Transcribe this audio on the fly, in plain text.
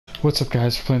What's up,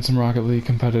 guys? We're playing some Rocket League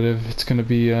competitive. It's gonna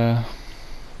be,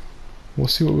 we'll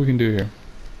see what we can do here.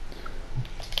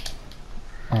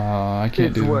 I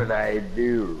can't do... It's what I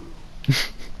do.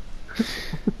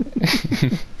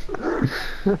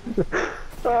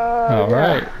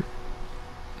 Alright.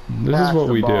 This is what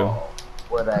we do.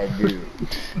 What I do.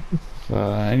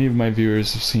 Any of my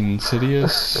viewers have seen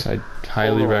Insidious, I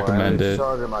highly recommend it.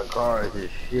 Charging my car is a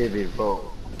Chevy Bolt.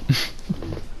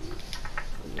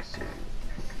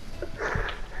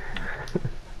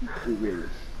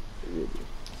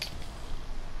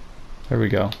 There we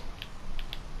go.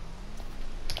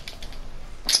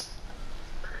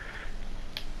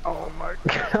 Oh my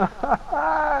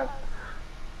god.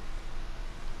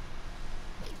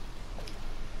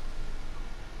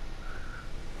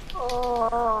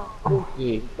 Oh.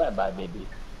 Okay, bye bye, baby.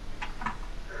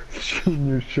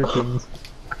 Junior chickens.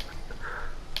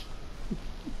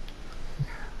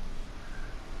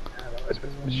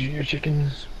 Junior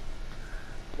chickens.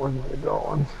 Where's my adult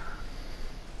ones?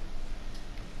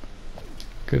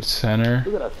 Good center.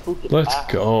 Look at that spooky Let's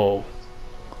pass. go.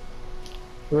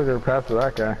 Look at the pass to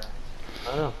that guy.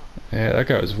 I know. Yeah, that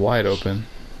guy was wide open.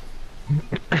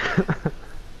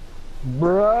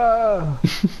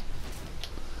 Bruh!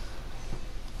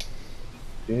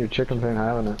 Junior chickens ain't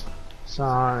having it.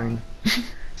 Sorry.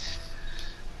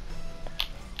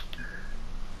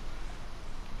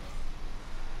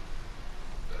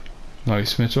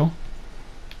 Nice, Mitchell.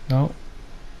 No.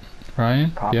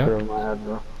 Ryan? Popped Yep. over my head,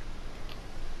 bro.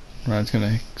 Ryan's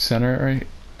gonna center it right.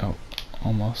 Oh,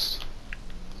 almost.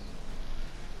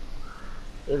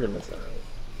 There's a missing.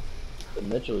 The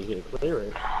Mitchell is getting clear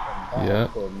it. Yeah.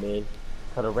 Go mid.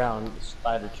 Cut around.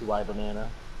 Spider 2 wide banana.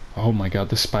 Oh my god,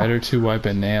 the spider 2Y Oh,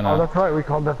 banana. that's right, we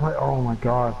called that play. Oh my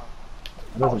god.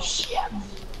 Oh shit!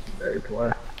 Very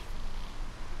play.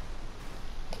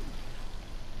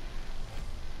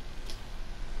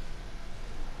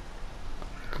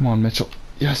 Come on, Mitchell.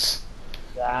 Yes.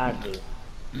 Exactly.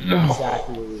 No.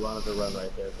 Exactly what we wanted to run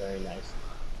right there. Very nice.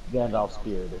 Gandalf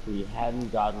Spirit. If we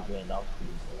hadn't gotten Gandalf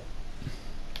Spirit,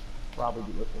 probably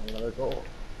be looking at another goal.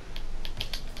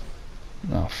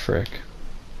 Oh, frick.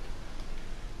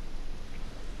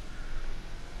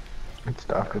 Good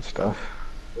stuff, good stuff.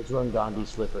 Let's run Gandhi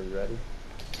Slipper. You ready?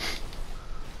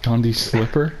 Gandhi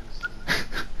slipper?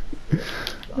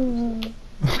 Gandhi Slipper.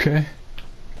 Okay.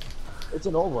 It's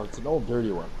an old one. It's an old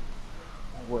dirty one.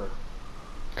 That worked.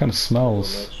 Kind of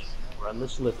smells. Mitch, run the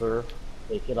slipper.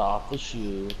 Take it off the shoe.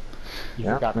 You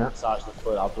Yeah, forgot to yeah. massage the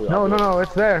foot. I'll do it. No, I'll do no, it. no,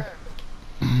 it's there.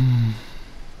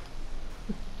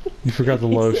 You forgot the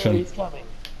He's there, lotion. he's coming.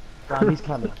 Gandhi's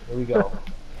coming. Here we go.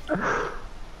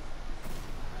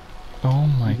 Oh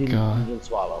my You didn't god.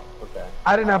 swallow. Okay.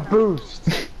 I didn't have boost.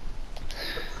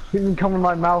 He didn't come in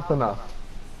my mouth enough.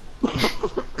 Look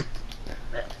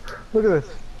at this.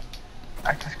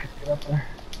 I just could get up there.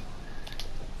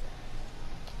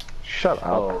 Shut up.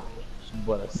 Oh,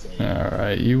 what a save.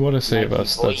 Alright, you want to save Nike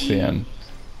us. That's the boy. end.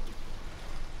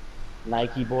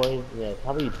 Nike boy. Yeah,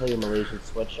 how about you tell your Malaysian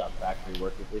sweatshop factory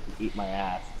workers they can eat my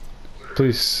ass.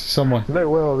 Please, someone. They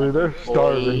will, dude. They're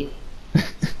starving. Boy.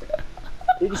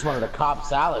 They just wanted a Cobb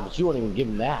salad, but you won't even give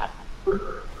them that.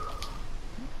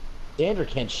 Sandra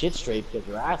can't shit straight because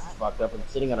her ass is fucked up and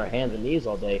sitting on her hands and knees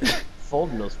all day,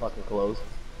 folding those fucking clothes.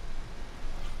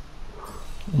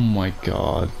 Oh my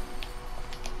god.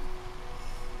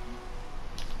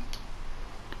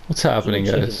 What's happening,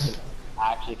 Chicken guys? can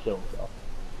actually kill himself.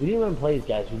 We didn't run plays,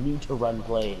 guys. We need to run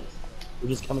plays. We're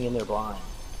just coming in there blind.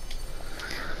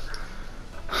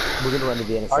 We're gonna run the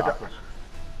Vienna I got- sausage.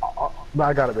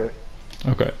 I got it, baby.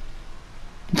 Okay.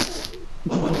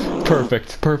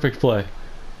 Perfect. Perfect play.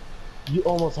 You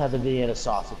almost had the Vienna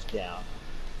sausage down.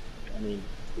 I mean,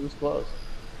 it was close.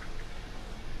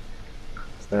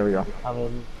 There we go. I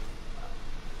mean,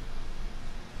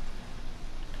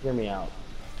 hear me out.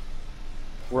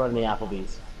 We're running the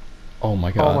Applebee's. Oh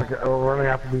my Oh my god. god, we're running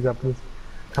Applebee's up. Please.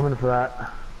 Coming for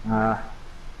that.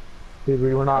 Dude,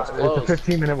 we were not. That's It's a close.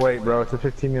 15-minute wait, bro. It's a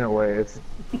 15-minute wait. It's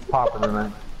popping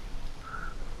tonight.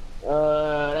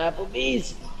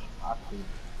 Applebee's.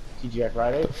 TGI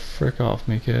Friday. Frick off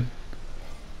me, kid.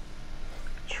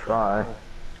 Try.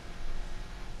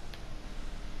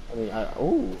 I mean,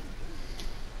 ooh.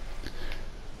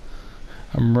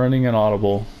 I'm running an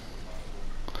audible.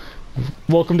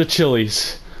 Welcome to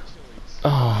Chili's.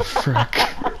 Oh, frick.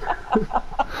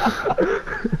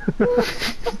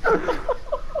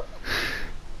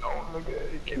 Oh, look at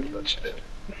it. You can't touch it.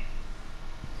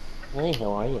 Hey,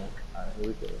 how are you? Alright, here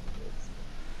we go.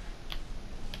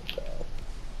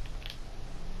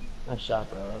 Nice shot,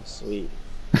 bro. That's sweet.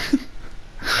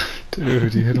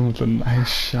 Dude, you hit him with a nice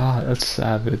shot. That's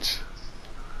savage.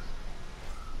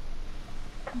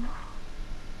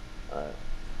 Alright.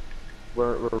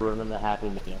 We're running the Happy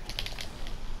Meal.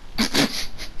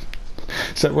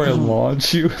 Is that where I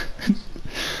launch you?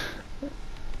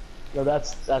 No,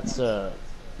 that's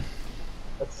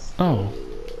Oh.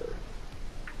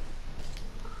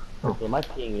 Okay, my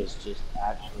ping is just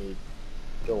actually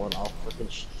going all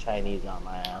freaking Chinese on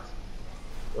my ass.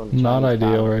 Going Not Chinese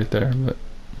ideal power. right there, but...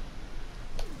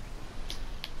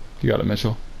 You got it,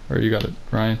 Mitchell. Or you got it,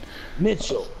 Ryan.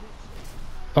 Mitchell.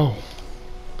 Oh.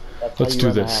 That's how Let's you do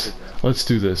run the this. Happy Meal. Let's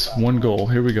do this. One goal.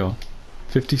 Here we go.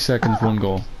 50 seconds, one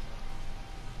goal.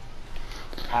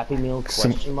 Happy Meal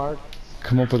question mark.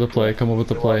 Come up with a play. Come up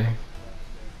with a play.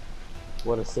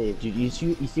 What a save, dude! You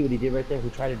see what he did right there? Who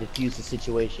tried to defuse the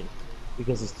situation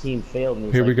because his team failed. And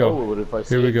he's Here like, we go. Oh, what if I Here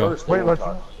save we go. First, Wait, let's.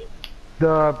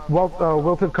 The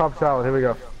wilted Cobb salad. Here we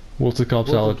go. Wilted Cobb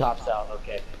Salad. salad. Top salad.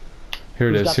 Okay. Here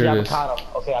it Who's is. got Here the it is.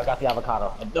 avocado? Okay, I got the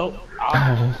avocado. Nope.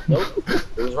 Oh. Nope.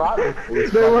 It was rotten. It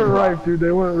was They fucking weren't rotten. right, dude.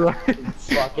 They weren't right.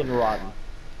 Fucking rotten.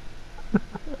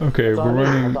 Okay, It's on we're me,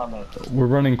 running. it's on me. We're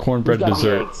running Who's cornbread got the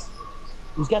dessert. eggs?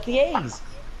 Who's got the eggs?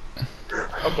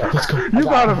 Okay. Let's go. You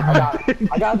got him.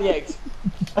 I got the eggs.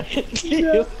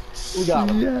 We got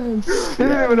them. Yes. He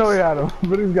didn't even know he had him,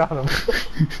 but he's got him.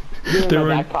 They're They in were-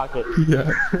 my back pocket.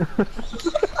 Yeah.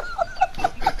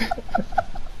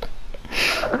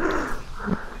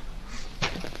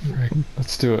 Right,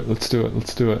 let's do it. Let's do it.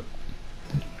 Let's do it.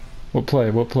 What play?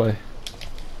 What play?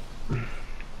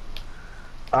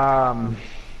 Canned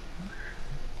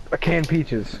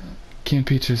peaches. Canned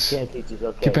peaches. Can't teach us,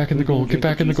 okay. Get back in the Who's goal, gonna get drink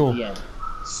back in the juice goal. at end?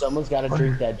 Someone's got to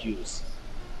drink that juice.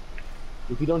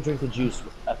 If you don't drink the juice,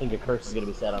 I think a curse is gonna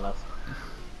be set on us.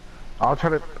 I'll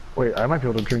try to. Wait, I might be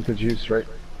able to drink the juice, right?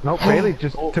 Nope, Bailey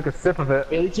just took a sip of it.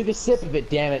 Bailey took a sip of it.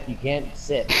 Damn it! You can't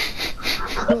sip.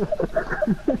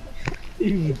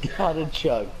 You gotta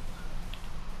chug.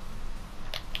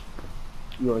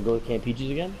 You wanna go with canned peaches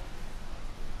again?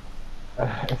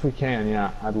 If we can,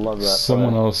 yeah, I'd love that.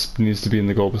 Someone else needs to be in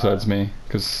the goal besides me,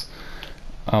 because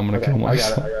I'm gonna kill I got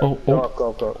myself. it. I got it. Oh, Go oh. up, go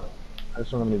up, go up. I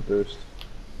just want to need boost.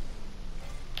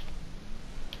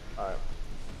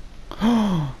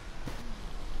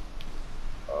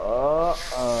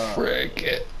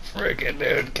 Frick it,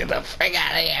 dude, get the frick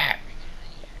out of here!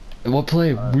 What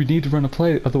play? We need to run a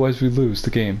play, otherwise we lose the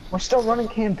game. We're still running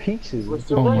canned peaches. We're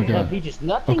still Oh my running canned God. peaches.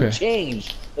 Nothing Okay.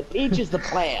 changed. The peach is the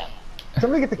plan.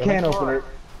 Somebody get the Yeah, can come opener. on.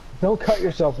 Don't cut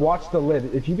yourself. Watch the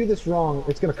lid. If you do this wrong,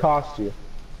 it's gonna cost you.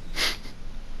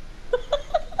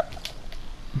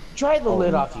 Try the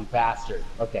lid off, you bastard.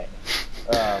 Okay.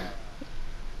 Ugh.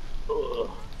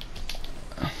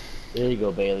 There you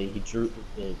go, Bailey. He drew.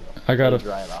 There you go. I got Bailey,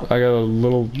 dry it off. I got a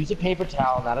little. Use a paper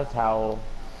towel, not a towel.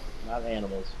 Not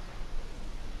animals.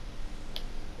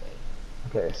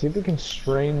 Okay, see if we can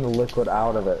strain the liquid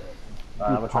out of it.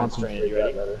 I'm gonna try and strain it. You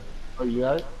ready? Oh, you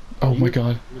got it? Oh my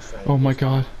god. Oh my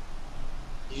god.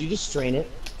 Did you just strain it?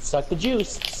 Suck the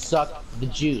juice. Suck the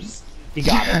juice. You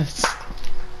got it. Yes.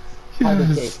 How'd it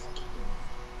Yes.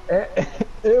 taste?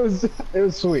 It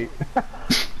was sweet.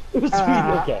 It was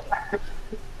sweet. Okay.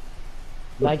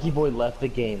 Nike boy left the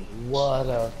game. What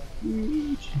a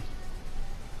huge.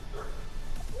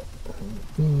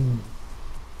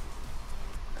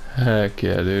 Heck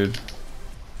yeah, dude.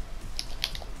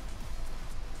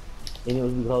 You know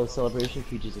what we call a celebration?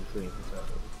 Peaches and cream. That's right.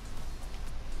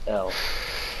 L.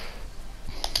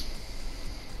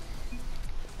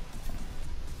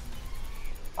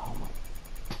 Oh my.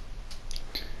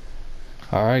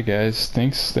 Alright guys,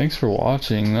 thanks for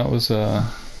watching. That was a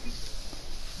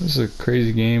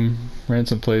crazy game. Ran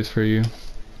some plays for you.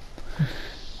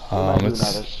 What am I doing It's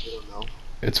out of- I don't know.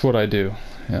 it's what I do,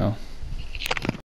 you know.